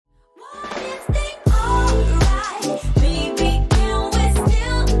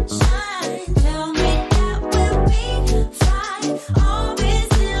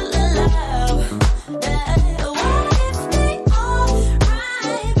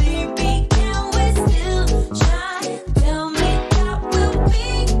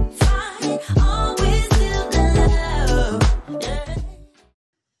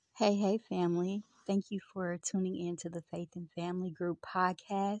Hey, family. Thank you for tuning in to the Faith and Family Group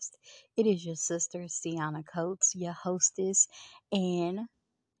podcast. It is your sister, Sienna Coates, your hostess, and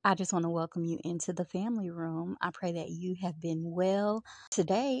I just want to welcome you into the family room. I pray that you have been well.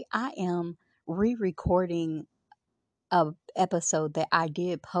 Today, I am re recording a episode that I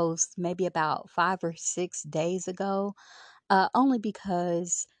did post maybe about 5 or 6 days ago, only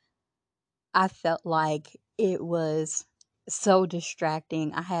because I felt like it was so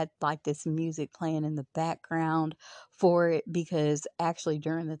distracting. I had like this music playing in the background for it because actually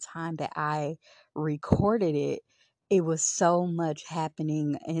during the time that I recorded it, it was so much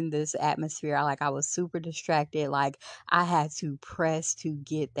happening in this atmosphere. Like I was super distracted. Like I had to press to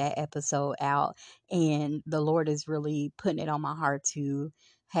get that episode out. And the Lord is really putting it on my heart to,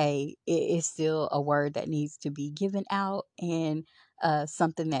 hey, it is still a word that needs to be given out. And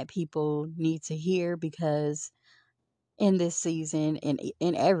something that people need to hear because in this season and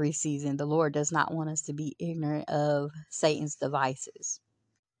in every season, the Lord does not want us to be ignorant of Satan's devices.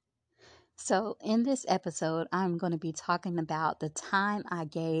 So, in this episode, I'm going to be talking about the time I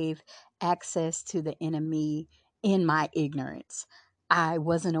gave access to the enemy in my ignorance. I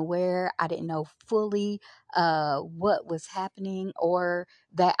wasn't aware, I didn't know fully what was happening, or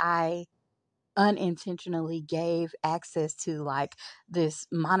that I unintentionally gave access to like this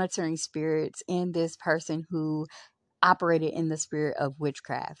monitoring spirits in this person who operated in the spirit of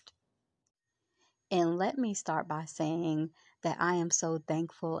witchcraft. And let me start by saying that I am so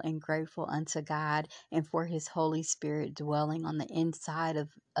thankful and grateful unto God and for his Holy Spirit dwelling on the inside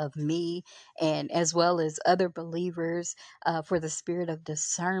of me and as well as other believers, for the spirit of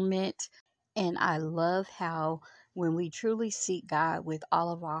discernment. And I love how when we truly seek God with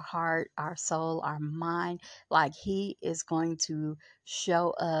all of our heart, our soul, our mind, like He is going to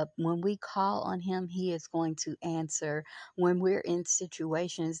show up. When we call on Him, He is going to answer. When we're in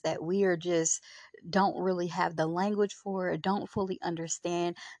situations that we are just don't really have the language for, or don't fully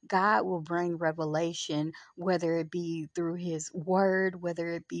understand, God will bring revelation, whether it be through His Word, whether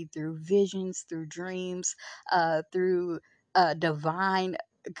it be through visions, through dreams, through divine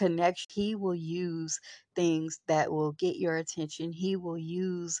connection. He will use things that will get your attention. He will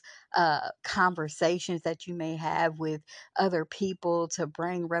use conversations that you may have with other people to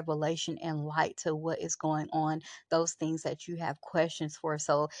bring revelation and light to what is going on, those things that you have questions for.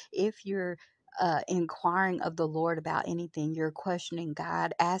 So if you're inquiring of the Lord about anything, you're questioning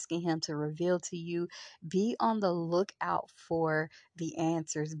God, asking Him to reveal to you, be on the lookout for the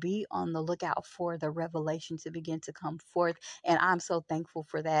answers, be on the lookout for the revelation to begin to come forth. And I'm so thankful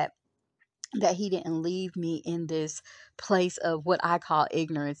for that he didn't leave me in this place of what I call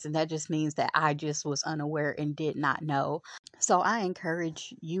ignorance. And that just means that I just was unaware and did not know. So I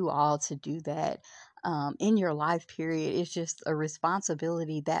encourage you all to do that. In your life period, it's just a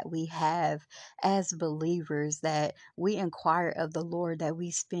responsibility that we have as believers, that we inquire of the Lord, that we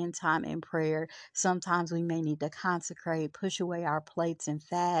spend time in prayer. Sometimes we may need to consecrate, push away our plates and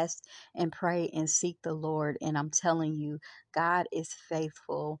fast and pray and seek the Lord. And I'm telling you, God is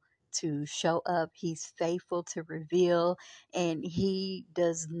faithful to show up. He's faithful to reveal, and He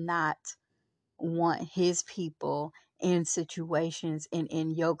does not want his people in situations and in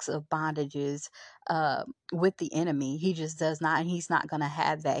yokes of bondages uh, with the enemy. He just does not, and he's not going to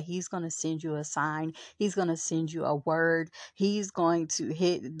have that. He's going to send you a sign. He's going to send you a word. He's going to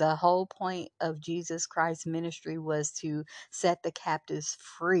hit. The whole point of Jesus Christ's ministry was to set the captives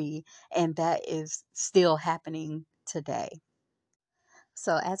free, and that is still happening today.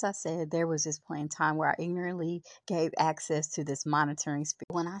 So, as I said, there was this point in time where I ignorantly gave access to this monitoring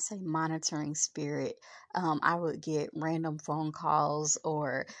spirit. When I say monitoring spirit, I would get random phone calls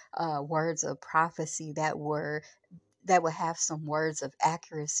or words of prophecy that would have some words of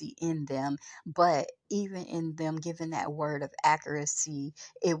accuracy in them. But even in them giving that word of accuracy,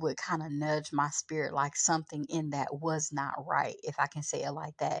 it would kind of nudge my spirit like something in that was not right, if I can say it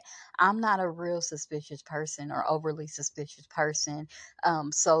like that. I'm not a real suspicious person or overly suspicious person.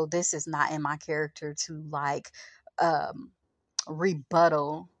 So this is not in my character to like um,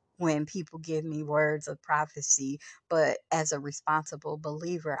 rebuttal when people give me words of prophecy. But as a responsible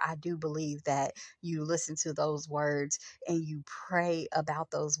believer, I do believe that you listen to those words and you pray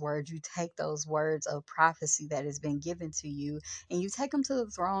about those words. You take those words of prophecy that has been given to you and you take them to the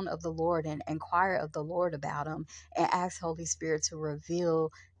throne of the Lord and inquire of the Lord about them and ask Holy Spirit to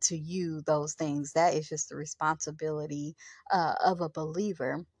reveal to you those things. That is just the responsibility of a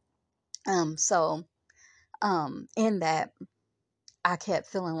believer. So in that, I kept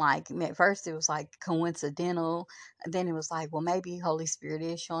feeling like, at first it was like coincidental. Then it was like, well, maybe Holy Spirit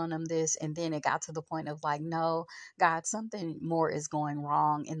is showing them this. And then it got to the point of like, no, God, something more is going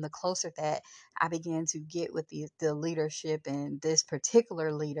wrong. And the closer that I began to get with the leadership and this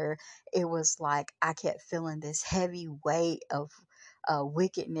particular leader, it was like I kept feeling this heavy weight of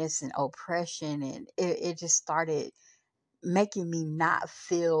wickedness and oppression. And it just started making me not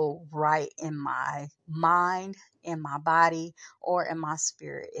feel right in my mind, in my body, or in my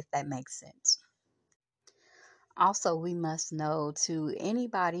spirit, if that makes sense. Also, we must know to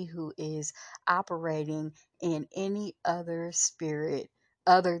anybody who is operating in any other spirit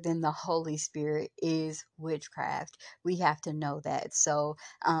other than the Holy Spirit is witchcraft. We have to know that. So,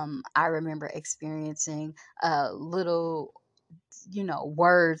 I remember experiencing a little,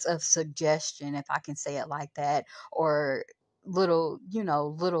 words of suggestion, if I can say it like that, or little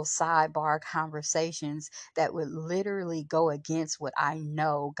sidebar conversations that would literally go against what I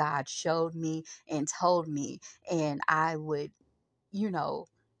know God showed me and told me. And I would, you know,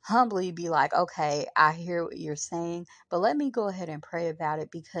 humbly be like, okay, I hear what you're saying, but let me go ahead and pray about it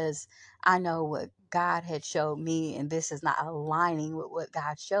because I know what God had showed me, and this is not aligning with what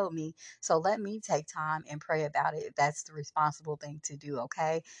God showed me. So let me take time and pray about it. That's the responsible thing to do,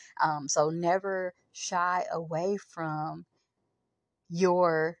 okay? So never shy away from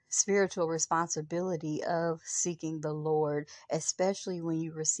your spiritual responsibility of seeking the Lord, especially when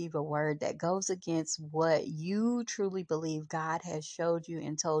you receive a word that goes against what you truly believe God has showed you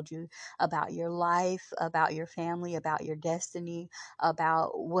and told you about your life, about your family, about your destiny,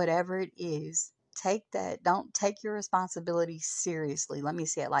 about whatever it is. Take that. Don't take your responsibility seriously. Let me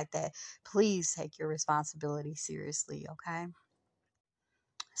say it like that. Please take your responsibility seriously, okay?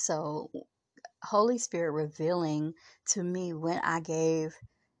 So, Holy Spirit revealing to me when I gave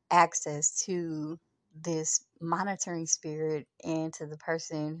access to this monitoring spirit and to the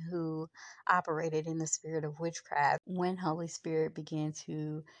person who operated in the spirit of witchcraft. When Holy Spirit began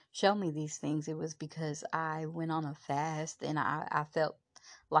to show me these things, it was because I went on a fast and I felt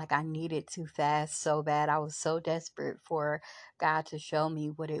like I needed to fast so bad. I was so desperate for God to show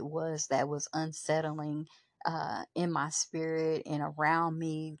me what it was that was unsettling in my spirit and around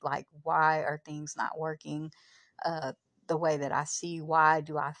me. Like, why are things not working the way that I see? Why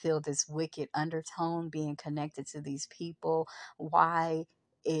do I feel this wicked undertone being connected to these people? Why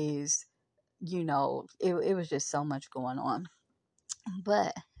is, it was just so much going on.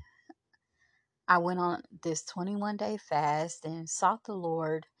 But I went on this 21-day fast and sought the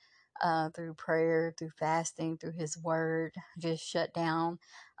Lord through prayer, through fasting, through His Word, just shut down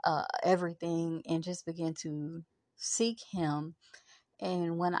everything and just began to seek Him.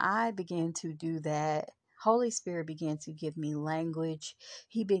 And when I began to do that, Holy Spirit began to give me language.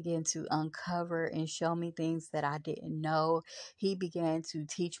 He began to uncover and show me things that I didn't know. He began to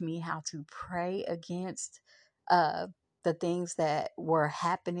teach me how to pray against uh, the things that were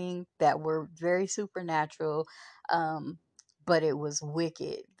happening that were very supernatural. But it was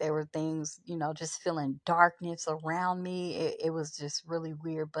wicked. There were things, just feeling darkness around me. It was just really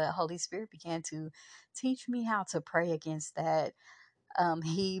weird. But Holy Spirit began to teach me how to pray against that.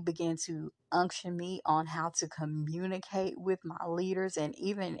 He began to unction me on how to communicate with my leaders and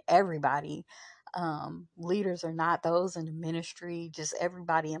even everybody. Leaders are not those in the ministry, just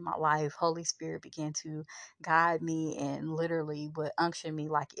everybody in my life. Holy Spirit began to guide me and literally would unction me.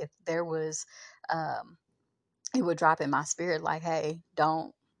 Like if there was, it would drop in my spirit, like, hey,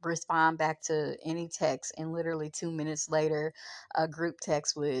 don't respond back to any text. And literally 2 minutes later, a group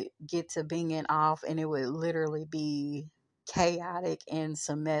text would get to binging off and it would literally be chaotic and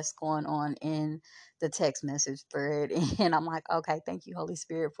some mess going on in the text message thread. And I'm like, okay, thank you, Holy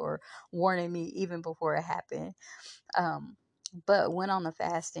Spirit, for warning me even before it happened. But went on the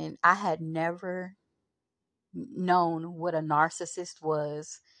fasting. I had never known what a narcissist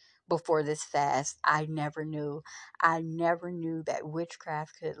was before this fast. I never knew. I never knew that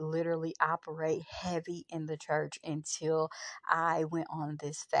witchcraft could literally operate heavy in the church until I went on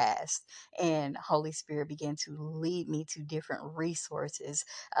this fast. And Holy Spirit began to lead me to different resources.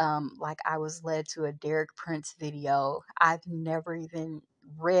 Like I was led to a Derek Prince video. I've never even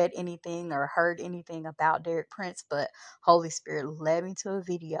read anything or heard anything about Derek Prince, but Holy Spirit led me to a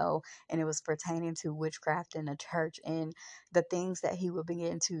video and it was pertaining to witchcraft in the church and the things that he would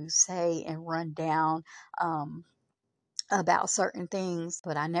begin to say and run down about certain things.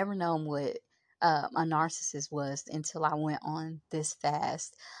 But I never known what a narcissist was until I went on this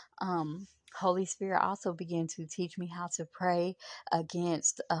fast. Holy Spirit also began to teach me how to pray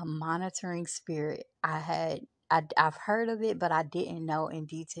against a monitoring spirit. I've heard of it, but I didn't know in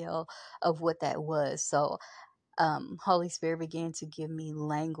detail of what that was. So Holy Spirit began to give me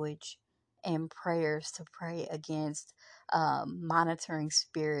language and prayers to pray against monitoring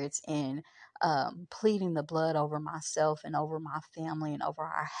spirits and pleading the blood over myself and over my family and over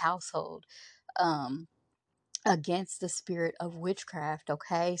our household. Um, Against the spirit of witchcraft.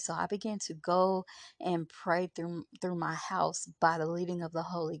 Okay, so I began to go and pray through my house by the leading of the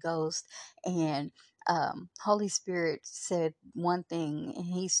Holy Ghost. And Holy Spirit said one thing, and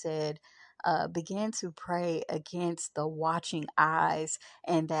he said, began to pray against the watching eyes,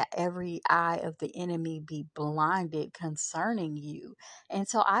 and that every eye of the enemy be blinded concerning you. And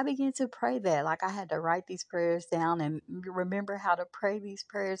so I began to pray that. Like, I had to write these prayers down and remember how to pray these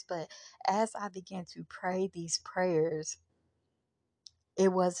prayers. But as I began to pray these prayers,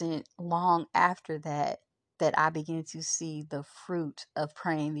 it wasn't long after that I began to see the fruit of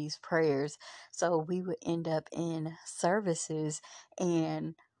praying these prayers. So we would end up in services,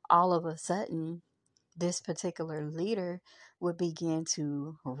 and all of a sudden, this particular leader would begin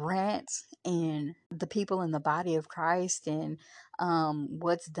to rant, and the people in the body of Christ, and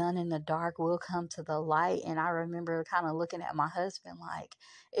what's done in the dark will come to the light. And I remember kind of looking at my husband like,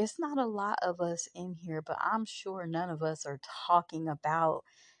 it's not a lot of us in here, but I'm sure none of us are talking about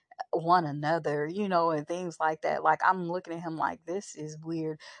one another, and things like that. Like, I'm looking at him like, this is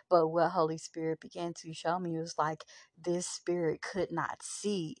weird. But what Holy Spirit began to show me was like, this spirit could not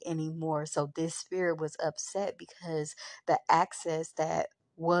see anymore. So this spirit was upset because the access that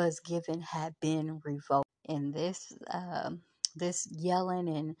was given had been revoked. And this yelling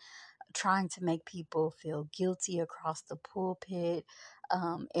and trying to make people feel guilty across the pulpit.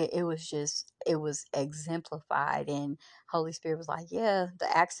 It was exemplified. And Holy Spirit was like, yeah,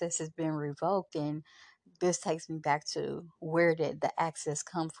 the access has been revoked. And this takes me back to, where did the access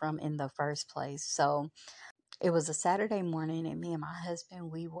come from in the first place? So it was a Saturday morning, and me and my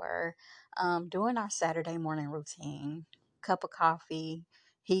husband, we were doing our Saturday morning routine. Cup of coffee.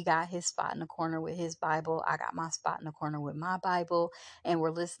 He got his spot in the corner with his Bible. I got my spot in the corner with my Bible, and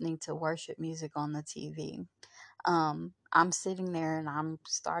we're listening to worship music on the TV. I'm sitting there and I'm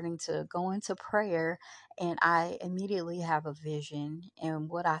starting to go into prayer, and I immediately have a vision. And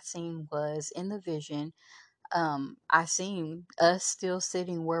what I seen was, in the vision, I seen us still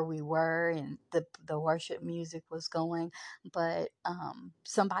sitting where we were, and the worship music was going, but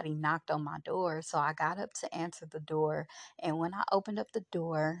somebody knocked on my door. So I got up to answer the door, and when I opened up the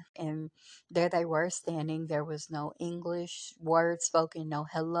door, and there they were standing, there was no English word spoken, no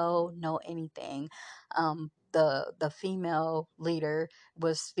hello, no anything. The female leader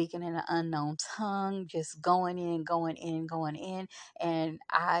was speaking in an unknown tongue, just going in, going in, going in, and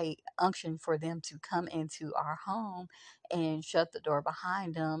I unction for them to come into our home and shut the door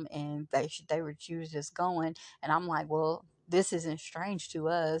behind them, and they were choose just going. And I'm like, well, this isn't strange to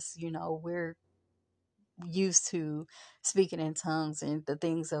us, we're used to speaking in tongues and the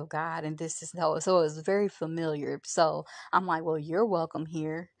things of God, and this is so it was very familiar. So I'm like, well, you're welcome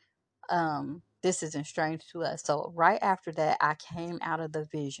here. This isn't strange to us. So right after that, I came out of the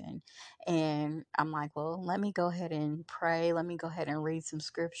vision, and I'm like, well, let me go ahead and pray. Let me go ahead and read some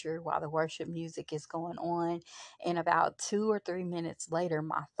scripture while the worship music is going on. And about 2 or 3 minutes later,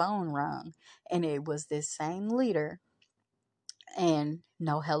 my phone rung, and it was this same leader, and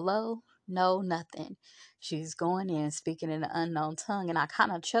no hello, no nothing. She's going in speaking in an unknown tongue, and I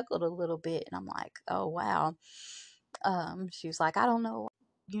kind of chuckled a little bit, and I'm like, oh wow. She was like, I don't know,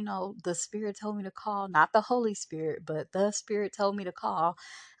 the Spirit told me to call, not the Holy Spirit, but the Spirit told me to call.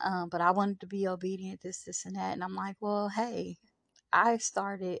 But I wanted to be obedient, this and that. And I'm like, well, hey, I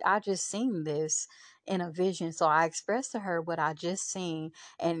just seen this in a vision. So I expressed to her what I just seen.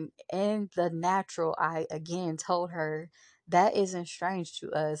 And in the natural, I again told her, that isn't strange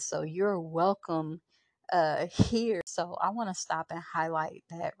to us. So you're welcome here. So I want to stop and highlight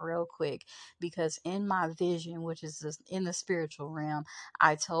that real quick, because in my vision, which is in the spiritual realm,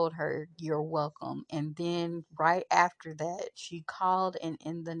 I told her, you're welcome. And then right after that, she called, and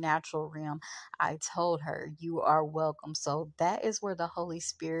in the natural realm, I told her, you are welcome. So that is where the Holy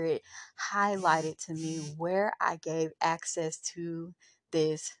Spirit highlighted to me where I gave access to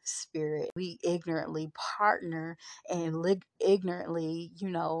this spirit. We ignorantly partner and ignorantly,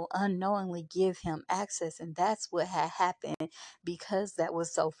 unknowingly give him access. And that's what had happened, because that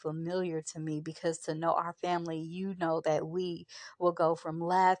was so familiar to me. Because to know our family, that we will go from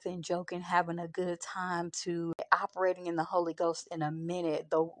laughing, joking, having a good time to operating in the Holy Ghost in a minute.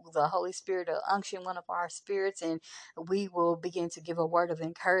 The Holy Spirit will unction one of our spirits, and we will begin to give a word of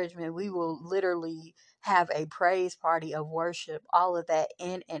encouragement. We will literally have a praise party of worship, all of that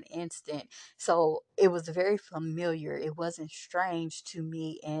in an instant. So it was very familiar. It wasn't strange to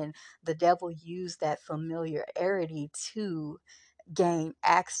me. And the devil used that familiarity to gain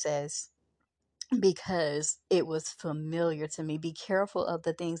access because it was familiar to me. Be careful of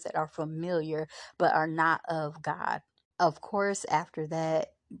the things that are familiar but are not of God. Of course, after that,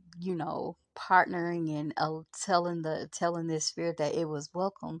 partnering and telling this spirit that it was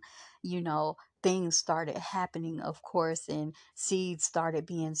welcome, you know, things started happening, of course, and seeds started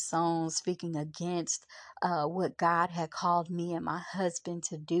being sown, speaking against what God had called me and my husband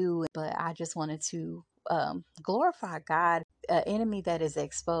to do. But I just wanted to glorify God. An enemy that is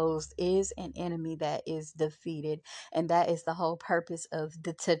exposed is an enemy that is defeated, and that is the whole purpose of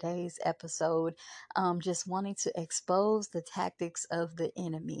the today's episode. Just wanting to expose the tactics of the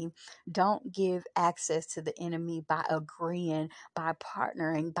enemy. Don't give access to the enemy by agreeing, by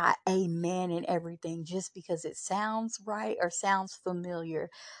partnering, by amen and everything, just because it sounds right or sounds familiar.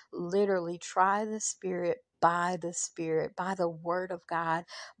 Literally, try the Spirit, by the Word of God,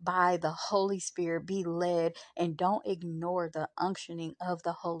 by the Holy Spirit. Be led and don't ignore the unctioning of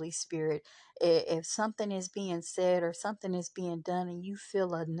the Holy Spirit. If something is being said or something is being done and you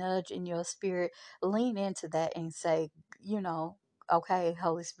feel a nudge in your spirit, lean into that and say, okay,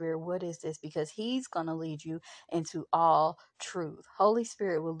 Holy Spirit, what is this? Because He's going to lead you into all truth. Holy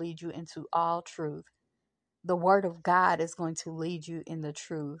Spirit will lead you into all truth. The Word of God is going to lead you in the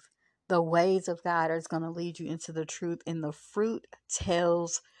truth. The ways of God is going to lead you into the truth, and the fruit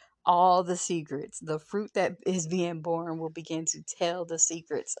tells all the secrets. The fruit that is being born will begin to tell the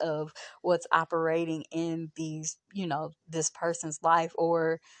secrets of what's operating in this person's life,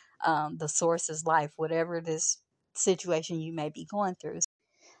 or the source's life, whatever this situation you may be going through.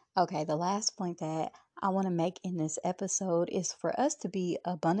 Okay, the last point that I want to make in this episode is for us to be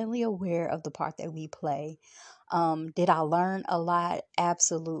abundantly aware of the part that we play. Did I learn a lot?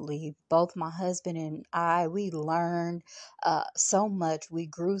 Absolutely. Both my husband and I, we learned so much. We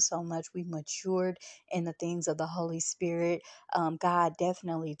grew so much. We matured in the things of the Holy Spirit. God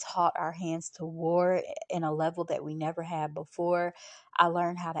definitely taught our hands to war in a level that we never had before. I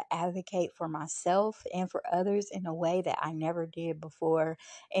learned how to advocate for myself and for others in a way that I never did before.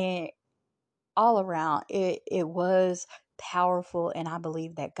 And all around, it was powerful, and I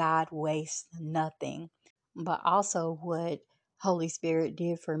believe that God wastes nothing. But also, what Holy Spirit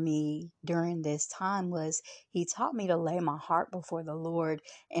did for me during this time was He taught me to lay my heart before the Lord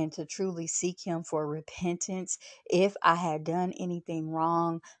and to truly seek Him for repentance if I had done anything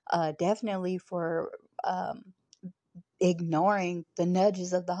wrong. Definitely for ignoring the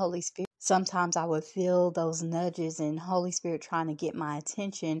nudges of the Holy Spirit. Sometimes I would feel those nudges and Holy Spirit trying to get my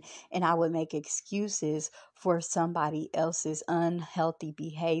attention, and I would make excuses for somebody else's unhealthy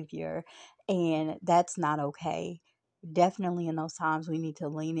behavior, and that's not okay. Definitely in those times we need to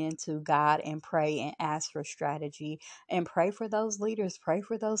lean into God and pray and ask for strategy and pray for those leaders, pray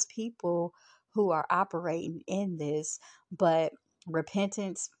for those people who are operating in this. But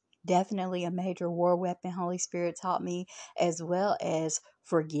repentance, definitely a major war weapon, Holy Spirit taught me, as well as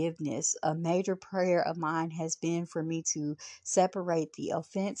forgiveness. A major prayer of mine has been for me to separate the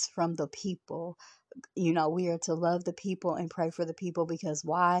offense from the people. We are to love the people and pray for the people, because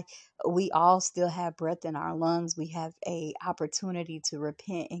why? We all still have breath in our lungs. We have a opportunity to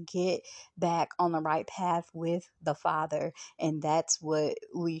repent and get back on the right path with the Father, and that's what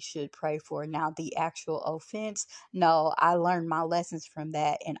we should pray for. Now, the actual offense, no, I learned my lessons from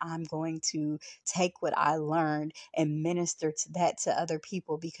that, and I'm going to take what I learned and minister to that to other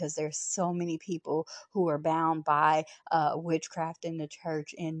people, because there's so many people who are bound by witchcraft in the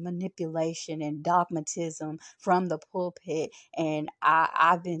church and manipulation and dogmatism from the pulpit. And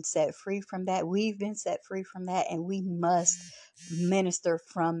I've been set free from that. We've been set free from that. And we must minister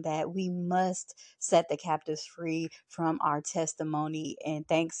from that. We must set the captives free from our testimony. And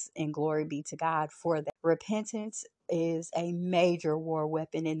thanks and glory be to God for that. Repentance is a major war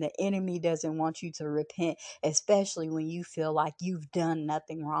weapon, and the enemy doesn't want you to repent, especially when you feel like you've done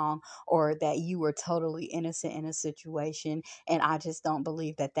nothing wrong or that you were totally innocent in a situation. And I just don't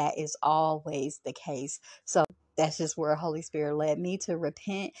believe that that is always the case. So that's just where Holy Spirit led me to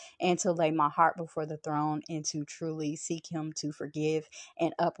repent and to lay my heart before the throne and to truly seek Him to forgive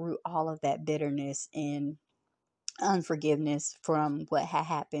and uproot all of that bitterness and unforgiveness from what had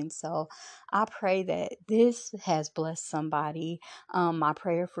happened. So I pray that this has blessed somebody. My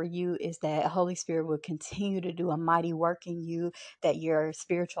prayer for you is that Holy Spirit will continue to do a mighty work in you, that your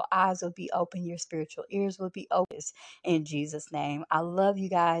spiritual eyes will be open, your spiritual ears will be open, in Jesus' name. I love you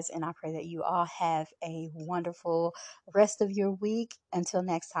guys, and I pray that you all have a wonderful rest of your week. Until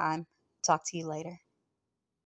next time, talk to you later.